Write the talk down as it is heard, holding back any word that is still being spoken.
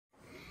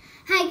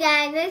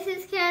guys, this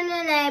is Kieran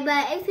and Renee,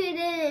 but if you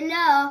didn't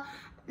know,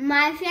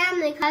 my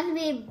family calls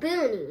me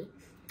Boonie.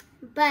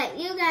 But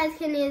you guys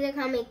can either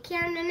call me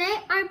Kieran and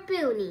Renee or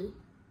Boonie.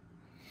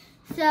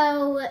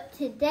 So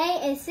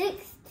today is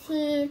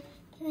 16.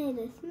 Can I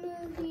just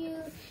move you?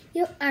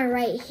 You are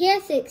right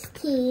here,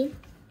 16.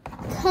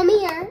 Come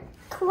here,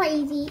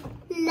 crazy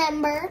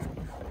number.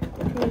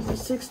 Here's the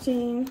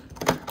 16.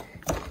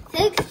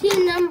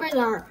 16 numbers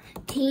are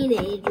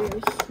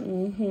teenagers.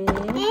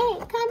 Hey,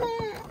 come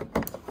on.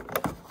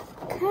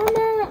 Come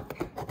on.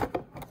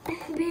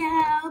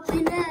 Yeah,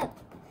 open up.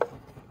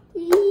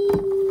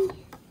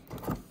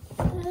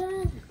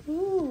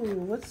 Ooh,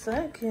 what's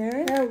that,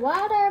 Karen? Her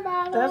water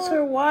bottle. That's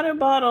her water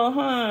bottle,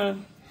 huh?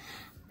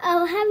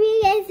 Oh, have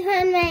you guys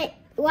found my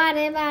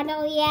water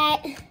bottle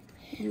yet?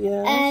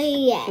 Yes.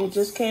 Yes. It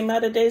just came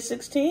out of day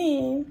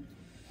 16.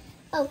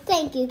 Oh,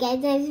 thank you guys.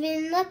 I've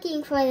been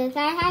looking for this.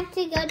 I had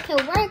to go to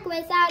work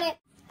without it.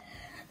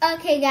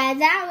 Okay, guys,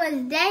 that was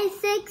day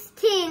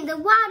 16, the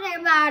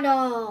water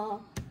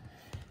bottle.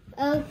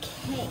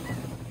 Okay,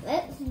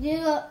 let's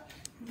do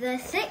the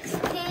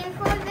 16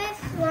 for this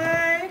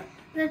one.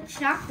 The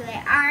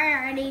chocolate. I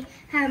already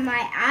have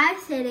my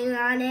eye sitting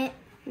on it.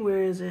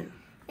 Where is it?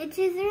 It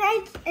is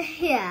right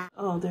here.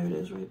 Oh, there it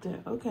is right there.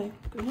 Okay,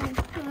 go ahead.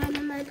 One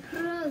of my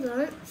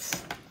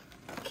presents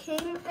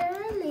came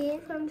early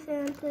from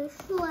Santa's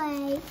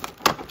sleigh.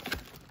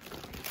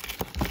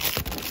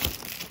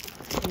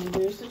 And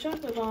there's the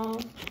chocolate ball.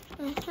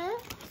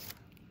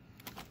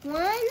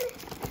 One.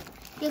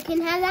 You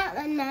can have that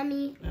one,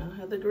 Mommy. I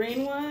have the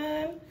green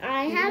one.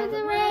 I have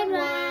the red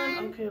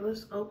one. Okay,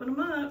 let's open them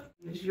up.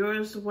 Is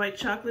yours white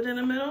chocolate in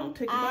the middle?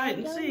 Take a bite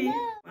and see.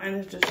 Know. Mine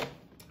is just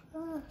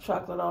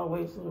chocolate all the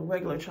way through,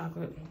 regular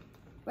chocolate.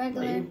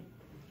 Regular.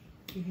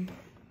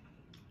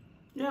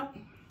 Yeah.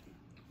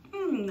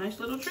 Nice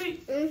little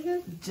treat.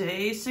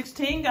 Day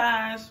 16,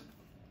 guys.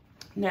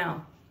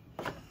 Now,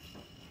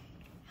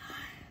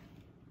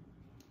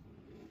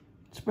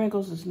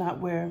 Sprinkles is not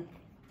where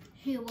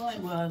She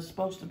was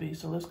supposed to be,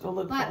 so let's go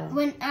look for her. But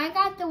when I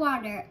got the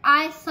water,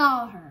 I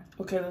saw her.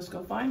 Okay, let's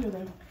go find her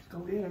then. Let's go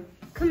get her.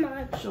 Come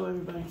on. Show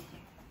everybody.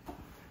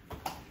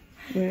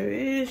 Where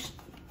is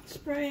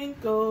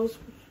Sprinkles?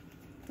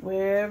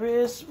 Where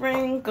is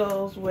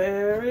Sprinkles?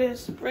 Where is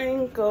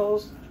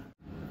Sprinkles?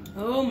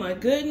 Oh my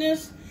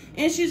goodness.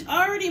 And she's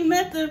already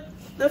met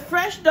the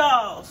fresh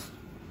dolls.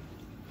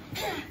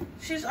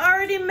 She's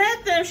already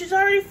met them. She's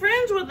already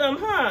friends with them,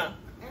 huh?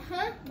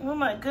 Oh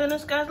my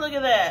goodness, guys, look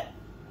at that.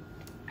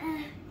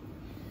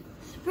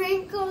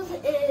 Sprinkles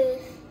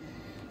is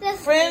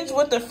friends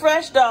with the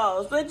fresh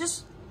dolls.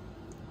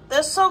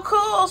 That's so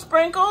cool,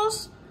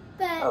 Sprinkles.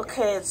 But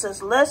okay, it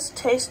says, let's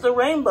taste the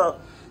rainbow.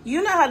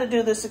 You know how to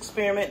do this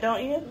experiment,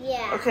 don't you?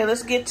 Yeah. Okay,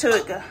 let's get to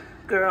it,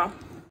 girl.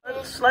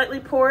 Let's slightly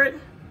pour it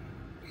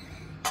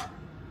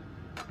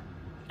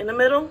in the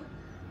middle.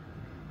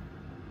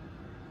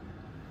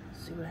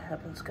 See what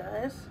happens,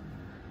 guys.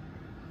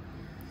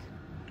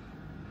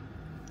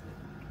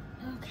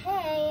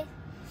 Okay.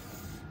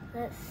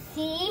 Let's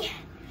see.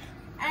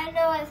 I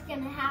know what's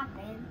gonna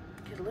happen.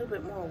 Get a little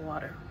bit more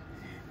water.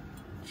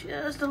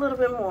 Just a little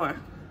bit more.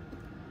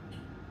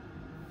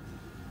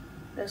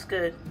 That's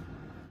good.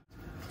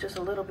 Just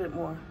a little bit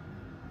more.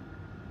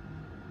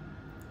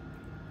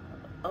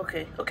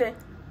 Okay, okay.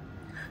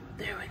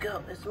 There we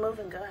go. It's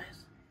moving, guys.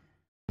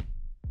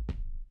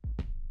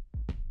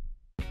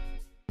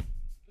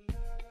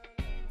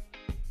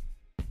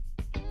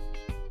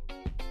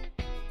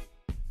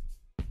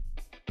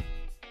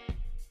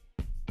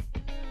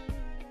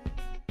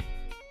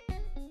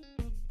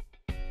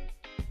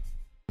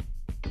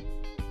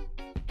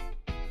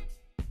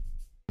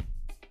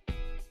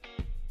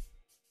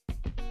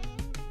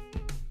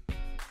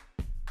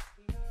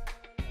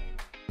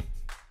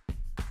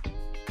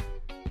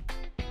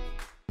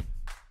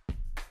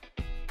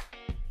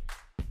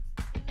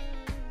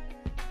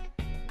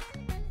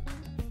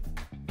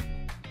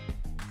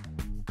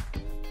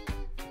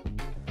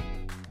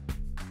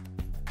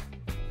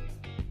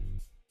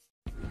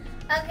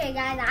 Okay,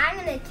 guys, I'm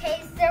gonna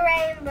taste the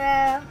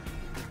rainbow.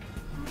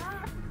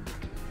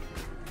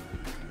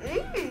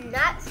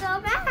 Not so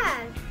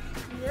bad.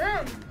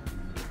 Yum.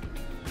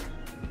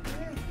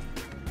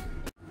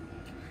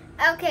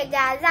 Okay,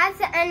 guys, that's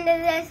the end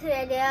of this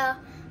video.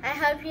 I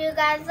hope you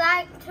guys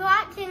liked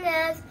watching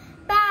this.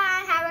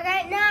 Bye. Have a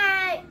great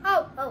night.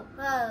 Ho, ho,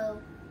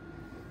 ho.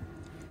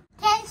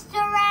 Taste the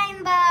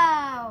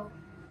rainbow.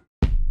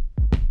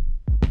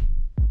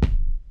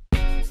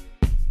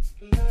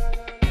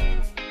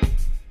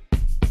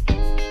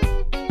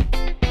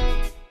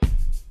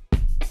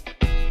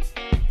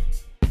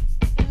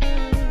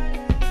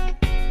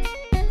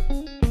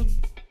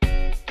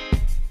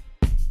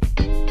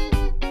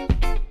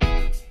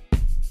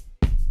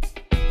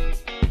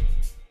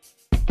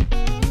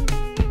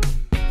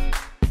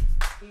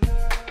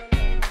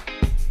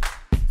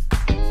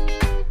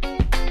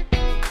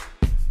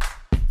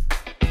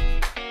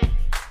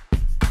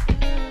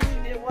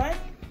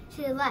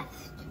 She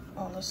left.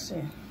 Oh, let's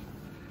see.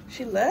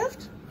 She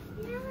left?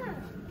 Yeah.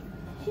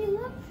 She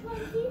looks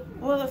like you.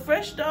 Well, the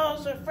fresh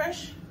dolls are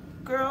fresh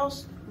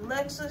girls.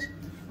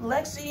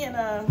 Lexi and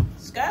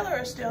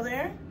Skylar are still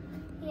there.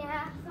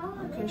 Yeah.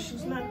 Okay,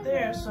 she's not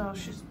there, so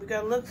we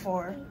gotta look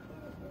for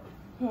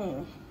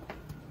her.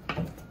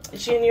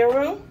 Is she in your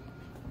room?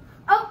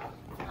 Oh.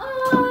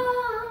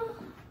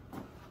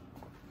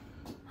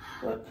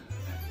 What?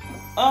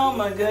 Oh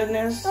my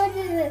goodness. What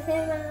does it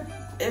say, Mom?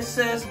 It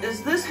says,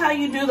 "Is this how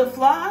you do the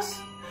floss?"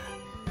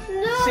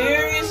 No.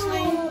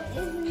 Seriously?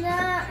 It's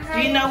not. Do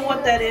you know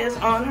what that is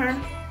on her?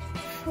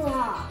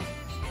 Floss.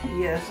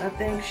 Yes, I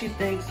think she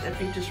thinks if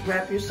you just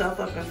wrap yourself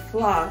up in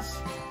floss,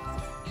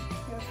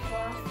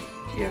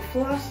 you're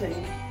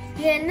flossing.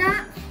 You're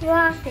not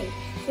flossing.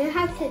 You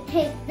have to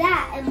take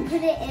that and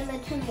put it in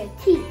between your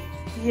teeth.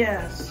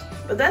 Yes,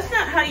 but that's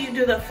not how you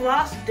do the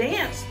floss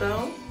dance,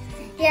 though.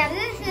 Yeah,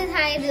 this is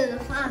how you do the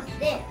floss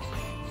dance.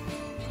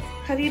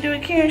 How do you do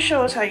it, Kieran?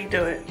 Show us how you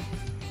do it.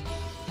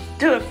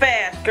 Do it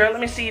fast, girl. Let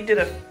me see you do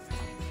the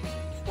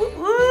whoop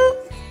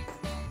whoop.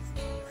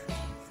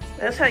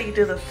 That's how you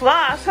do the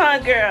floss, huh,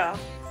 girl?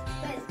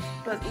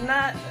 But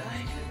not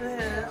like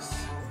this.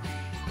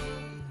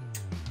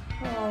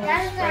 Oh,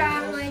 That's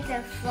how I'm going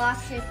to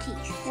floss your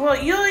teeth. Well,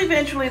 you'll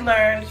eventually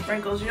learn,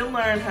 Sprinkles. You'll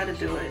learn how to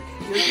do it.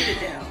 You'll get it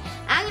down.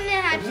 I'm going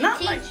to have to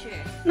teach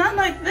her. Not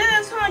like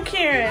this, huh,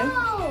 Kieran?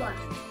 No,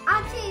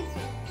 I'll teach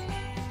you.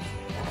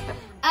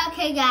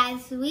 Okay,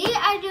 guys, we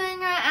are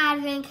doing our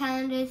advent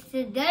calendars.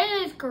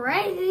 Today is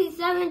Crazy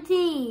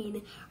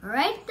 17.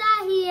 Right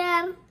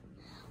here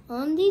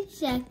on the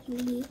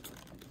checklist.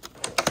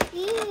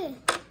 Yeah.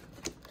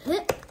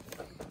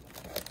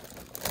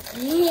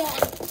 Yeah.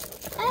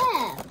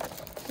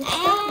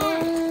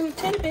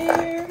 Teddy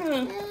bear,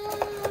 huh?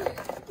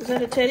 Is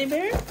that a teddy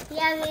bear?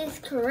 Yeah, these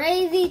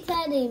crazy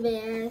teddy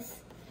bears.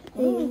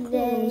 Oh, cool.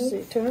 Let me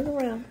see. Turn it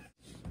around.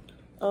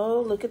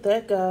 Oh, look at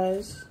that,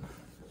 guys.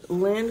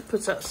 Lindt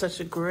puts out such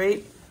a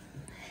great...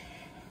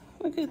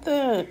 Look at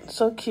that.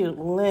 So cute.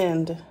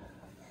 Lindt.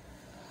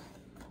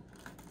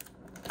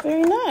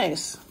 Very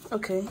nice.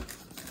 Okay.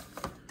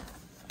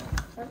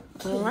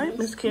 All right,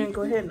 Miss Kieran,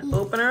 go ahead and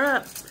open her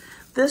up.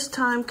 This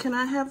time, can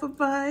I have a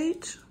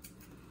bite?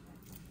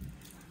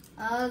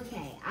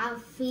 Okay, I'll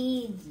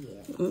feed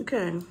you.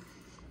 Okay.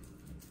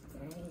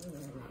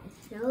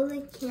 Show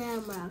the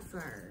camera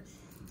first.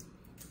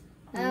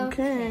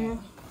 Okay.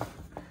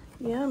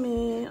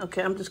 Yummy.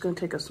 Okay, I'm just going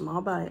to take a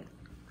small bite.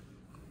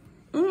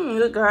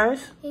 Look,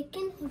 guys. You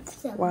can have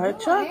some White more.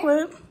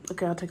 chocolate.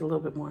 Okay, I'll take a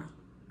little bit more.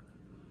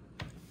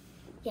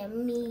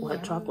 Yummy. White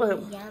yummy,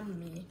 chocolate.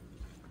 Yummy.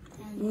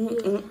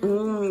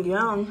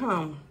 Yum,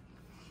 huh?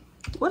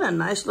 What a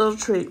nice little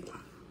treat.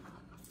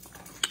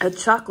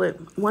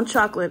 One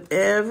chocolate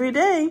every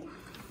day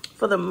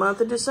for the month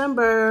of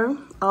December,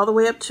 all the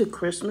way up to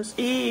Christmas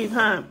Eve,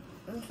 huh?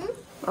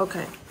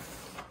 Okay.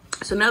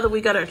 So now that we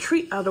got our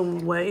treat out of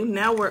the way,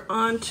 now we're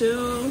on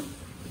to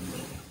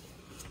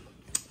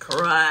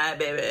Cry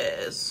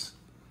Babies.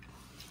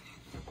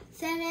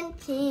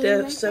 17.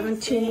 That's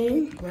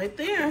 17. Right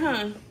there,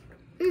 huh?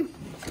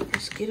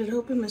 Let's get it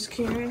open, Miss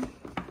Kieran.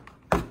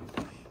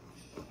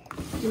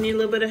 You need a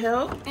little bit of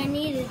help? I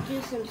need to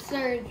do some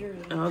surgery.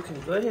 Okay,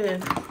 go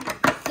ahead.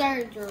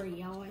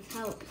 Surgery always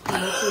helps.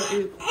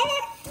 The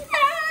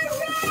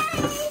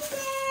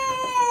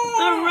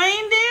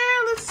reindeer?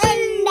 Let's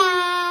see.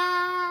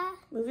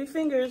 Move your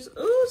fingers.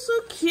 Ooh, so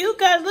cute,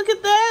 guys. Look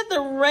at that.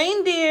 The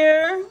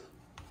reindeer.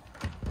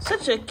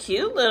 Such a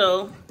cute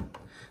little...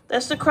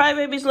 That's the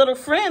Crybaby's little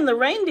friend, the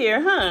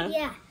reindeer, huh?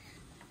 Yeah.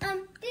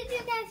 Did you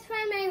guys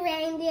find my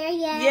reindeer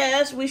yet?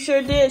 Yes, we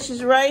sure did.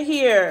 She's right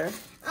here.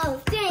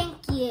 Oh, thank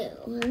you.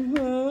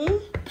 Mm-hmm.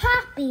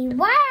 Poppy,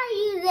 why are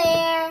you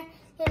there?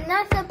 You're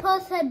not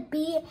supposed to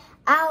be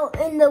out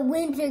in the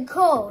winter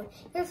cold.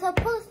 You're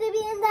supposed to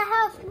be in the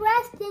house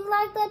resting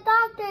like the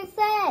doctor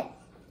said.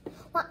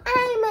 Well,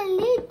 I'm a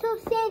little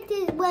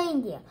Santa's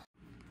reindeer.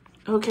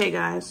 Okay,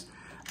 guys.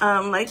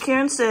 Like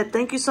Kieran said,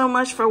 thank you so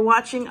much for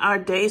watching our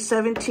Day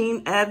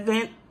 17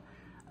 Advent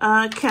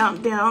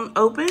countdown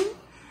open.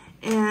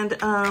 And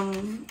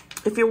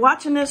if you're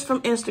watching this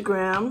from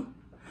Instagram,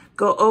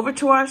 go over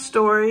to our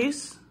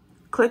stories,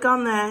 click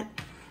on that,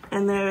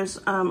 and there's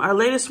our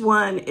latest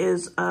one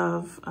is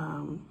of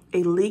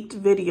a leaked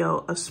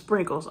video of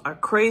Sprinkles, our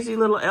crazy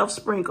little elf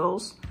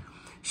Sprinkles.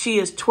 She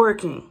is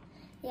twerking.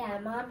 Yeah,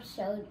 Mom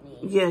showed me.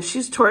 Yeah,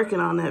 she's twerking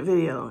on that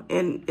video,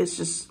 and it's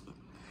just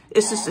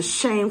a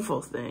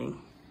shameful thing.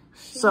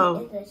 She is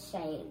a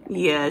shame.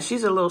 Yeah,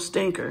 she's a little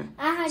stinker.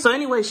 So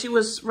anyway, she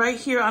was right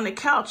here on the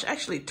couch,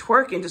 actually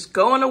twerking, just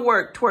going to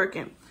work,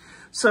 twerking.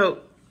 So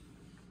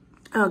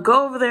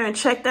go over there and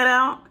check that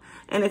out.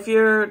 And if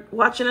you're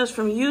watching us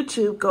from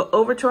YouTube, go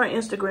over to our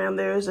Instagram.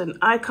 There's an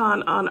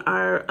icon on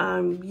our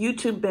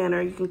YouTube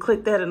banner. You can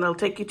click that and it'll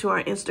take you to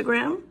our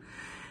Instagram.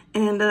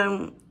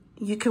 And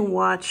you can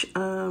watch,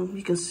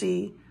 you can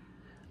see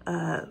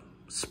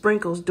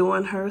Sprinkles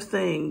doing her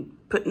thing,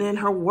 putting in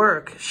her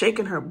work,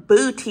 shaking her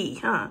booty,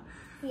 huh?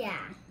 Yeah.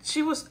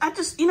 She was,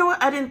 you know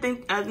what? I didn't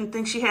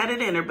think she had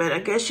it in her, but I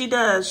guess she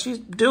does. She's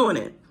doing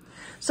it.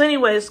 So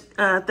anyways,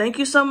 thank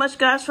you so much,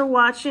 guys, for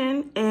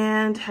watching,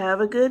 and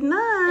have a good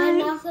night.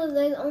 And also,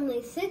 there's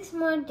only 6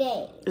 more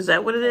days. Is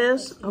that what it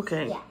is?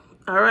 Okay. Yeah.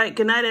 All right.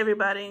 Good night,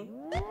 everybody.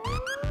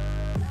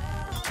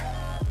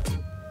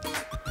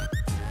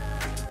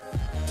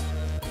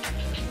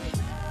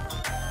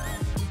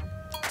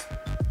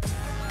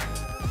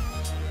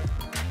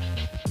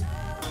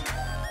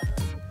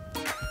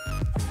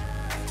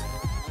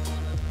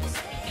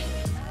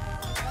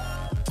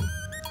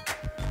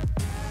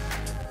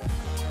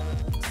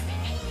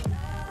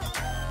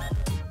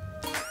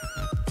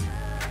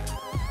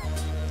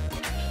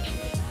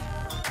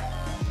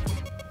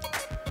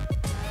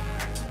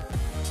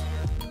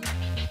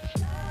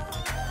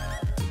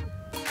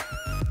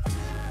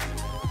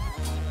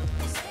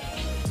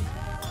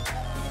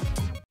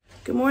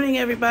 Good morning,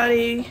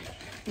 everybody.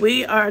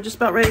 We are just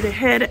about ready to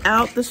head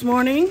out this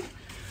morning.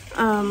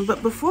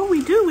 But before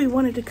we do, we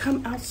wanted to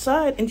come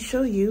outside and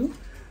show you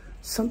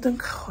something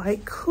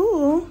quite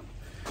cool.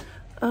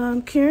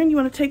 Kieran, you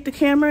want to take the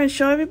camera and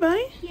show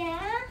everybody?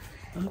 Yeah.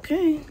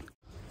 Okay.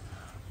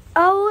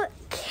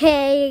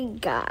 Okay,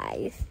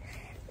 guys.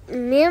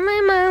 Me and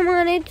my mom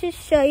wanted to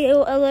show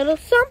you a little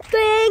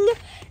something.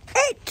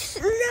 It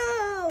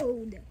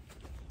snowed.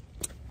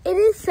 It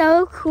is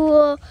so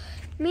cool.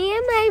 Me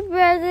and my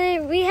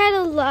brother, we had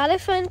a lot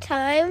of fun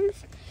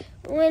times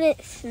when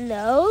it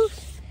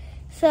snows.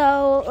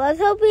 So let's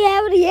hope we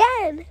have it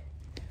again.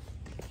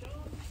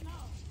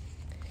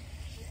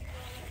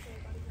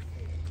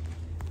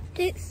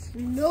 It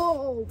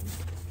snowed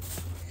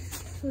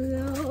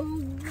so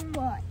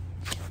much.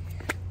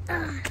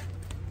 But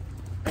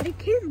I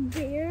can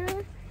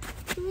barely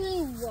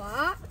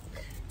walk.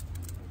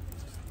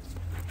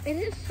 It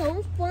is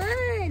so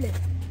fun.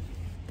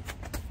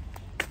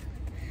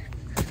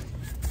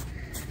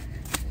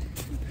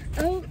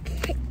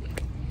 Okay,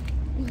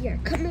 we are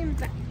coming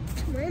back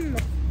to my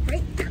mom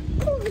right now.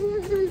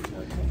 Okay.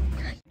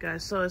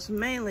 Guys, so it's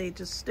mainly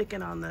just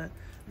sticking on the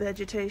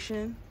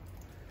vegetation.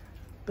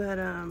 But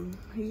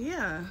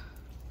yeah,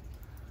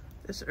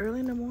 it's early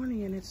in the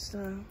morning and it's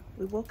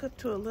we woke up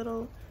to a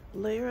little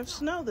layer of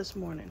snow this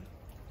morning.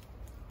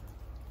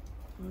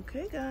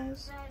 Okay,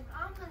 guys,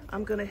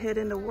 I'm gonna head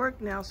into work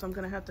now, so I'm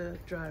gonna have to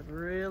drive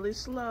really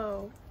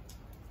slow.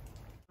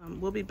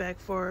 We'll be back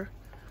for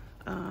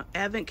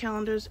advent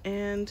calendars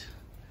and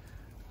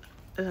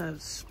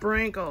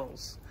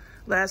sprinkles.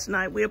 Last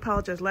night, we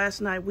apologize. Last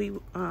night we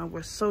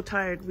were so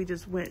tired, we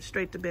just went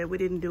straight to bed. We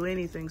didn't do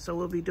anything, so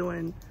we'll be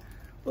doing.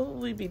 What will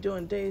we be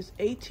doing? Days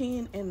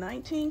 18 and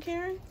 19,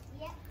 Kieran?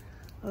 Yep.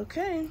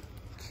 Okay.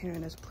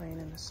 Kieran is playing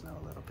in the snow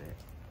a little bit.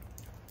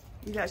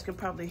 You guys can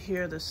probably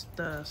hear the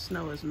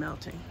snow is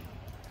melting.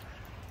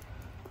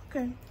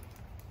 Okay.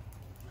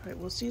 All right,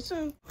 we'll see you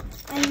soon.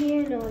 I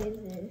hear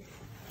noises.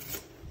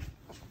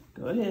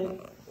 Go ahead.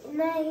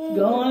 No,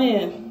 Go on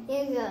in.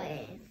 You go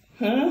in.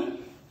 Huh?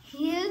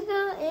 You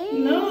go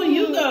in. No,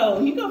 you go.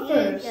 You go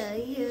first.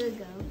 You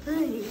go.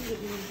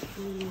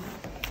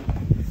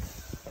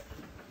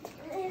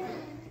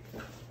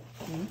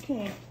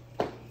 Okay.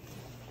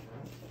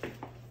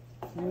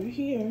 We're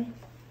here.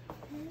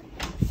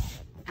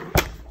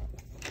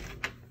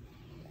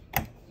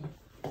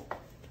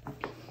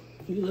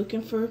 You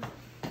looking for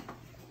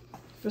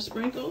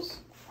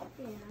sprinkles?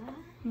 Yeah.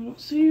 I don't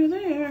see you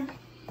there.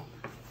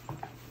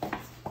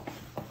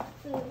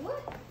 So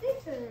what?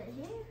 This one right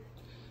here.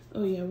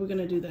 Oh yeah, we're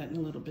gonna do that in a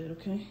little bit,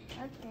 okay?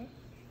 Okay.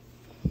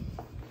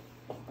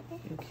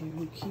 Okay,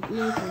 we keep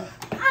looking.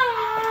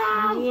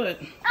 Ow!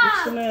 What?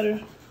 What's the matter?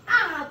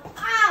 Ow!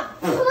 Ow!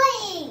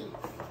 Please!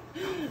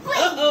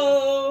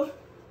 Uh-oh!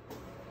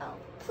 Oh,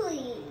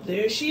 please.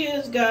 There she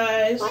is,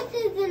 guys. What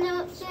does the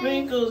note say?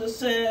 Sprinkles, it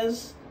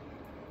says,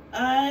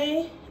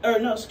 the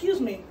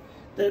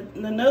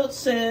note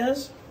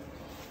says,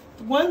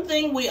 one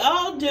thing we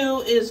all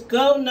do is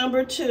go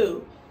number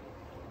 2.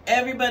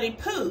 Everybody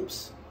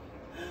poops.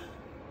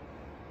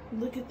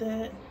 Look at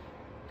that.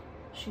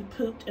 She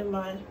pooped in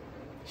my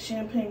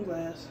champagne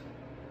glass.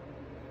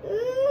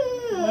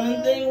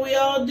 One thing we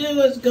all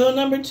do is go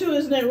number 2,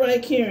 isn't that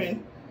right,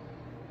 Kieran?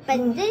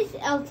 But this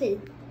elf is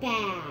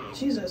bad.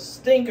 She's a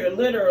stinker,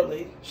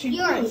 literally.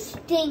 You're a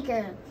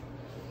stinker,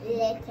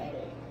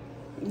 literally.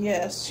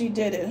 Yes, she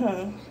did it,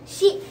 huh?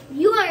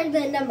 You are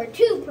the number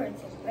 2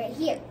 person right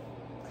here.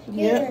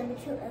 You're Yep. the number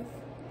 2 of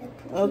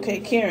Okay,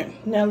 Kieran,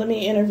 now let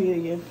me interview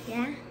you.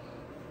 Yeah?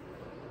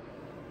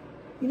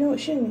 You know what?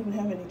 She didn't even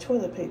have any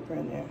toilet paper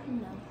in there.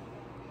 No.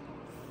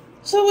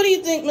 So what do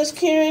you think, Miss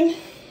Kieran?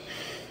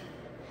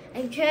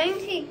 I'm trying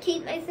to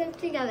keep myself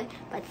together,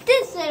 but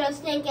this little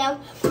snake elf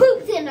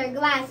poops in her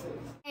glasses.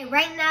 Okay,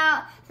 right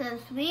now,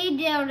 since we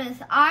do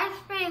this our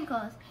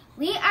sprinkles,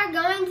 we are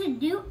going to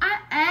do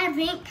our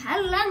advent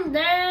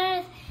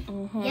calendars.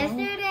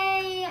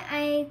 Yesterday,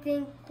 I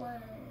think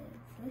was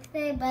this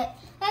day, but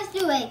let's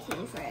do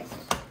 18 first.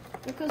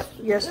 Because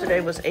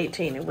Yesterday was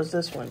 18. It was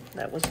this one.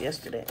 That was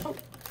yesterday. Ah!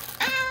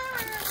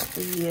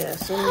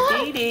 Yes,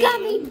 indeedy.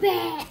 Gummy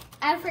bear.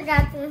 I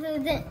forgot this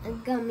isn't a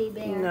gummy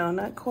bear. No,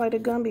 not quite a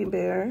gummy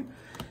bear.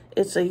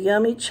 It's a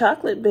yummy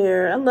chocolate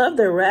bear. I love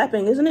their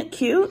wrapping. Isn't it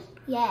cute?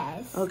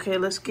 Yes. Okay,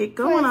 let's get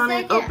going on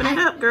it. Open it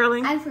up,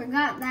 girlie. I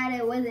forgot that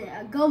it wasn't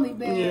a gummy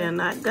bear. Yeah,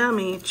 not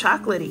gummy.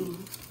 Chocolatey.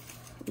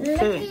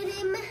 Okay. Look at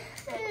him.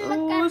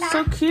 Oh, it's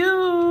so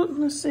cute.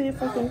 Let's see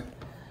if I can...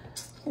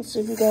 Let's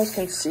see if you guys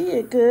can see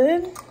it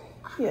good.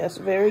 Yes,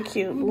 very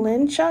cute.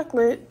 Lindt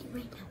chocolate.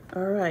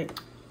 All right.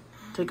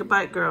 Take a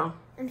bite, girl.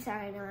 I'm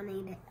sorry, I don't want to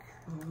eat it.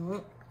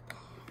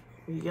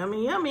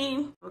 Yummy,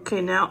 yummy.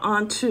 Okay, now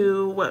on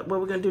to what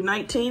we're going to do,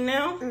 19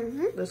 now?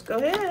 Let's go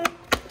ahead.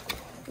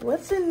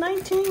 What's in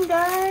 19,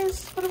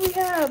 guys? What do we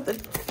have?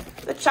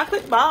 The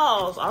chocolate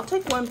balls. I'll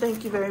take one,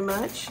 thank you very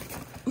much.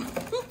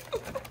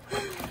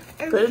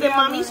 Put it in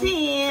mommy's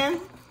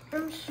hand.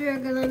 I'm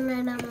struggling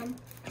right now.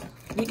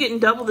 You're getting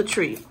double the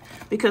treat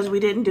because we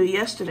didn't do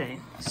yesterday.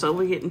 So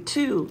we're getting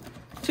two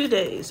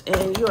days.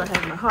 And you are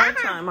having a hard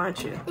time,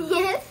 aren't you?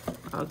 Yes.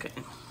 Okay.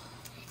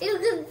 You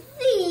can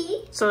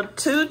see. So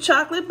 2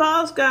 chocolate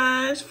balls,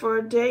 guys,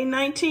 for day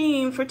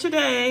 19 for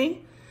today.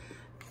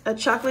 A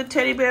chocolate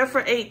teddy bear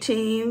for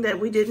 18 that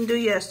we didn't do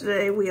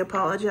yesterday. We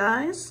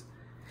apologize.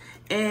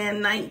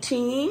 And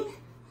 19,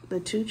 the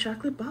 2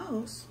 chocolate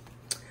balls.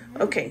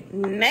 Okay,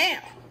 now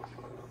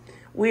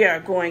we are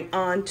going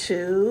on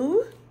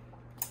to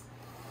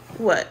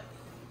what?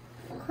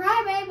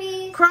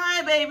 Crybabies.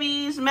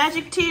 Crybabies,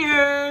 magic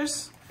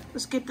tears.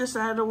 Let's get this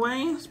out of the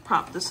way. Let's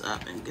prop this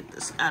up and get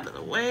this out of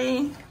the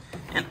way.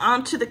 And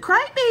on to the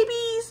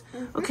crybabies.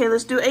 Okay,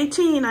 let's do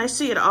 18. I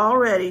see it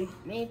already.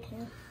 Me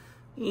too.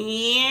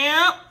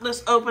 Yep.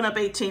 Let's open up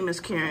 18, Miss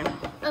Kieran.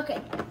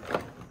 Okay.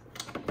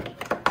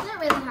 Not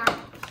really hard.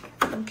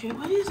 Okay,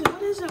 what is it?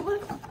 What is it?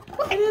 What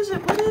is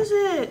it? What is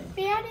it?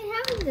 We already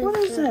have this. What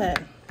is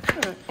that?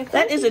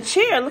 That is a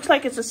chair. It looks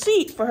like it's a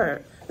seat for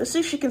her. Let's see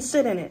if she can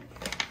sit in it.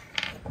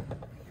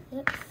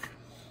 Yep.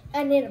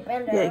 I need to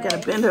bend her Yeah, you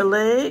gotta bend her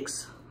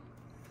legs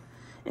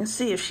and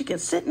see if she can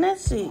sit in that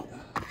seat.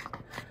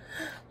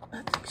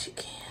 I think she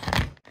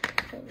can.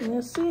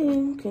 Let's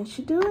see. Can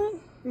she do it?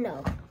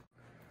 No.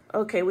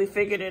 Okay, we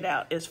figured it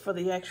out. It's for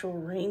the actual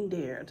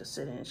reindeer to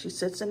sit in. She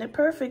sits in it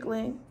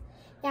perfectly.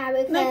 Yeah,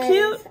 because Isn't that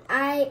cute?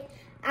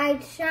 I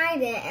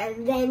tried it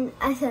and then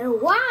I said,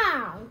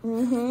 wow.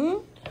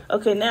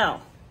 Okay,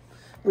 now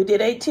we did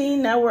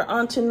 18. Now we're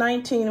on to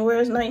 19.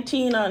 Where's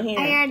 19 on here?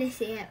 I already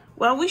see it.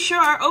 Well, we sure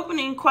are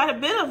opening quite a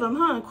bit of them,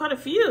 huh? Quite a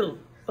few.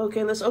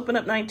 Okay, let's open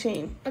up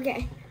 19.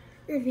 Okay.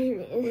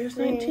 Where's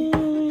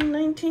 19?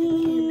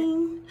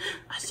 19.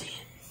 I see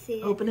it.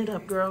 See it. Open it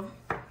up, girl.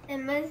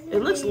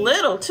 It looks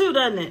little too,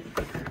 doesn't it?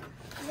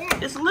 Yeah.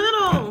 It's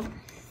little.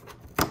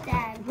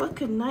 Dad. What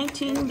could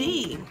 19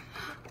 be?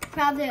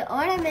 Probably an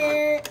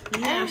ornament.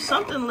 Yeah,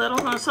 something little,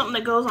 huh? Something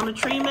that goes on a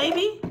tree,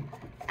 maybe? Oh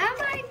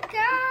my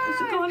God.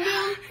 Is it going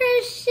down?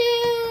 Her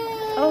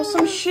shoes. Oh,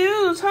 some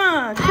shoes,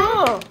 huh?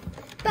 Cool.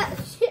 But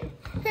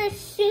her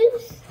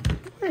shoes.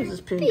 Where's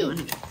this pin going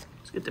here?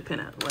 Let's get the pin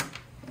out of the way.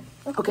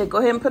 Okay, go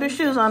ahead and put her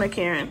shoes on her,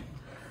 Kieran.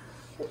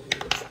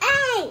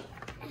 Hey!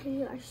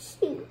 Your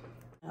shoes.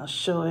 I'll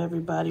show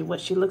everybody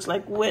what she looks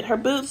like with her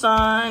boots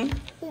on.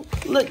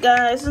 Look,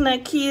 guys, isn't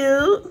that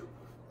cute?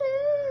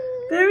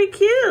 Very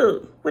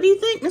cute. What do you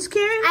think, Miss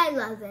Kieran? I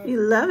love it. You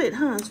love it,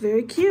 huh? It's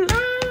very cute.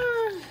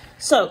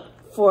 So,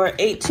 for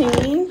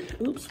 18,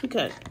 oops, we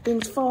got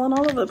things falling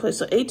all over the place.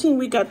 So, 18,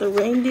 we got the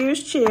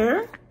reindeer's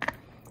chair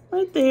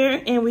right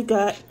there. And we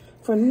got,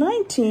 for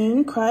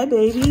 19,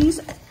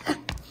 Crybabies,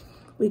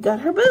 we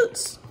got her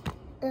boots.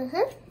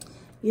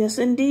 Yes,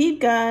 indeed,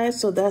 guys.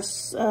 So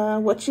that's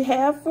what you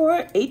have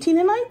for 18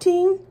 and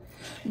 19.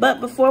 But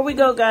before we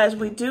go, guys,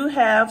 we do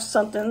have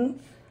something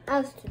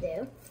else to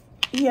do.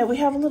 Yeah, we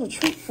have a little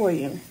treat for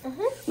you.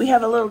 We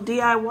have a little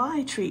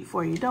DIY treat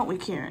for you, don't we,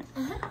 Kieran?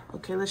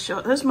 Okay,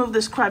 let's move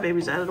this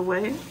Crybabies out of the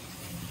way.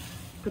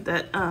 Put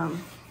that,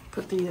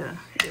 yeah,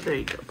 there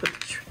you go. Put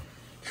the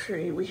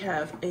tree. We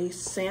have a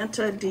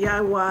Santa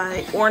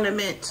DIY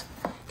ornament.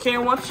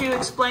 Kieran, won't you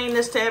explain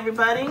this to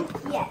everybody?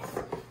 Yes.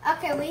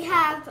 Okay, we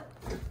have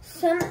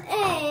some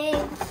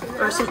eggs.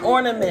 Or some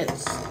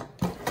ornaments.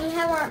 We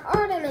have our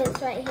ornaments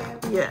right here.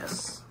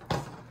 Yes.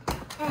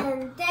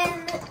 And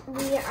then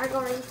we are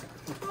going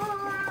to pull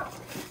out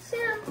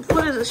some.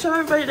 What is it? Show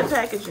everybody the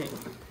packaging.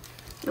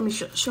 Let me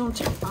show them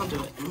to you. I'll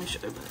do it. Let me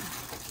show everybody.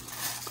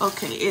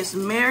 Okay, it's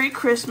Merry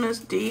Christmas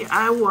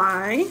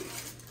DIY.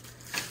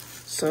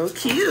 So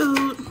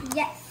cute.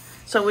 Yes.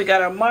 So we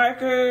got our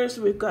markers,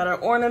 we've got our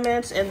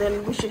ornaments, and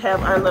then we should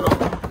have our little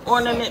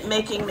ornament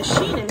making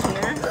machine in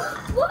here.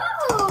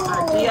 Whoa!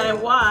 Our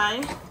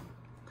DIY.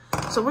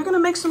 So we're gonna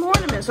make some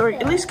ornaments, or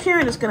at least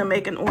Kieran is gonna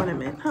make an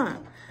ornament, huh?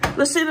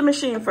 Let's see the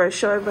machine first.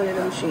 Show everybody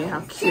the machine,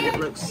 how cute it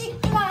looks.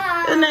 Isn't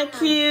that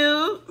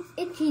cute?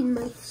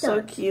 It's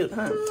so cute,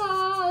 huh?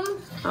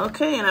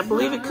 Okay, and I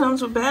believe it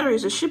comes with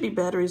batteries. There should be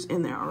batteries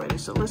in there already.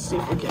 So let's see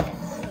if we can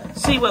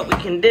see what we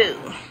can do.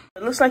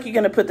 It looks like you're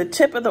gonna put the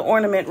tip of the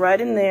ornament right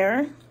in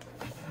there.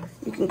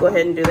 You can go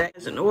ahead and do that.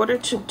 In order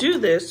to do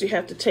this, you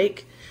have to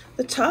take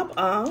the top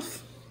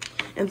off,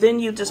 and then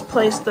you just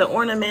place the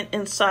ornament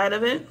inside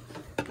of it,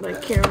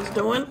 like Kieran's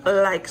doing,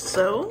 like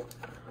so.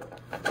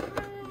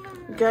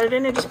 You got it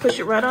in there? Just push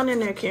it right on in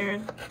there,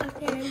 Kieran.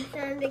 Okay, I'm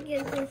trying to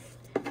get this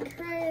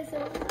colors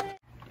away.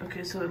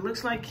 Okay, so it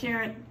looks like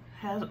Kieran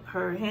has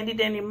her handy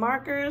dandy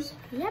markers.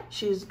 Yep.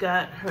 She's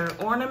got her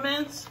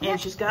ornaments, and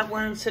she's got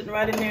one sitting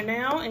right in there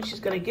now, and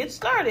she's gonna get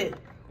started.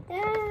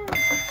 Yeah.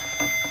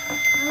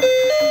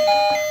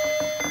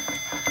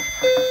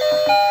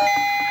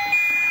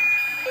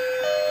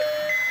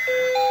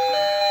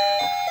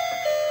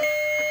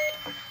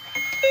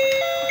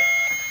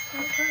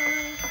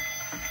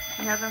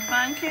 You having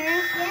fun,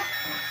 Kieran? Yeah.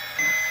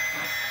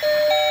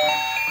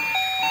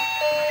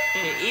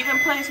 And it even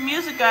plays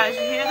music, guys.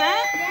 You hear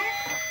that?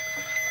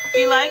 Yeah.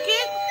 You like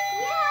it?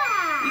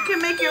 Yeah. You can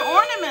make your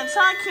ornaments,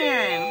 huh,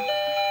 Kieran?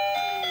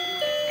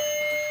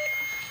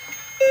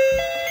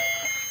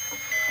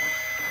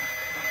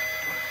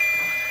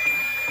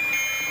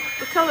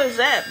 What color is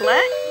that?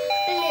 Black?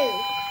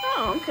 Blue.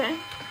 Oh, okay.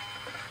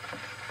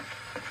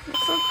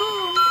 That's so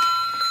cool.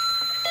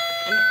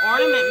 An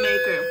ornament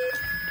maker.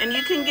 And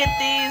you can get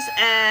these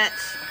at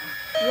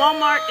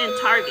Walmart and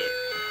Target.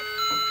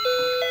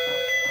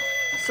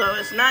 So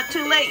it's not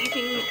too late. You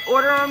can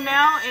order them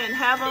now and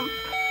have them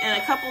in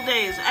a couple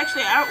days.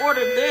 Actually, I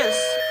ordered this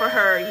for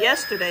her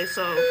yesterday,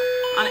 so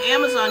on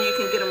Amazon you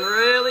can get them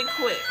really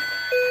quick.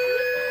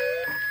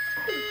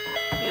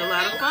 Be a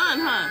lot of fun,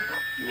 huh?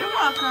 You're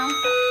welcome.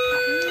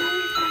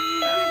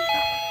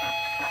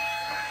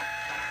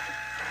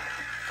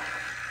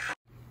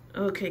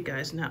 Okay,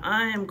 guys, now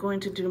I am going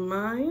to do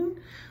mine.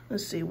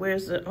 Let's see,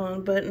 where's the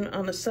on button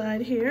on the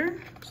side here?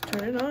 Let's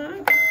turn it on.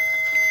 I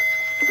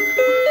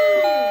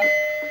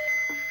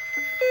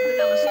think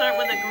I'm gonna start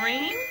with a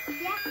green.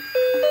 Yeah.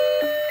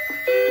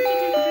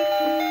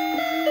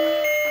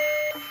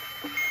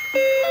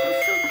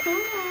 That's so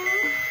cool.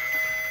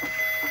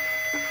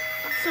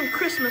 Some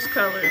Christmas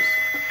colors.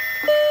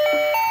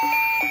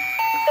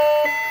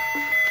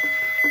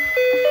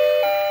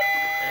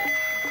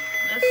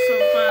 That's so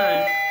fun.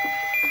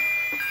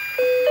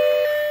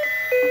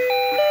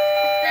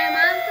 My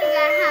mom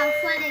forgot how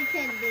fun it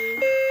could be.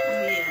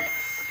 Yes,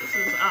 this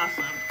is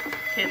awesome.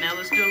 Okay, now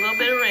let's do a little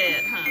bit of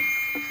red, huh?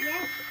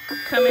 Yep.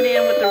 Coming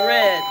in with the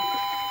red.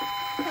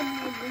 Come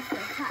in with the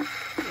top.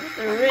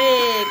 The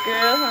red,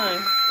 girl, huh?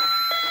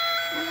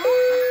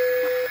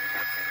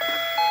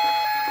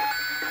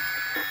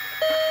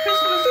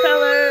 Christmas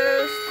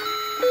colors.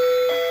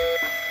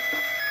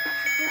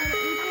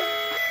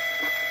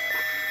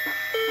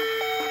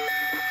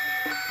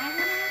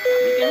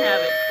 You can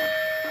have it.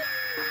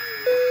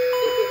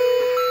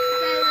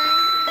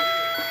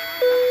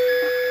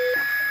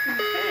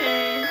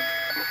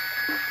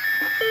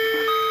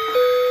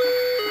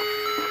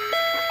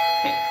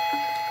 Okay.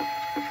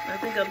 I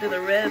think I'll do the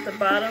red at the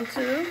bottom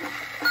too.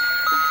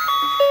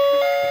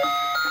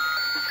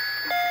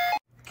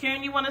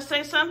 Kieran, you want to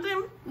say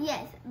something?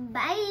 Yes.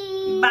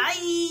 Bye. Bye.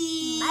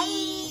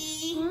 Bye.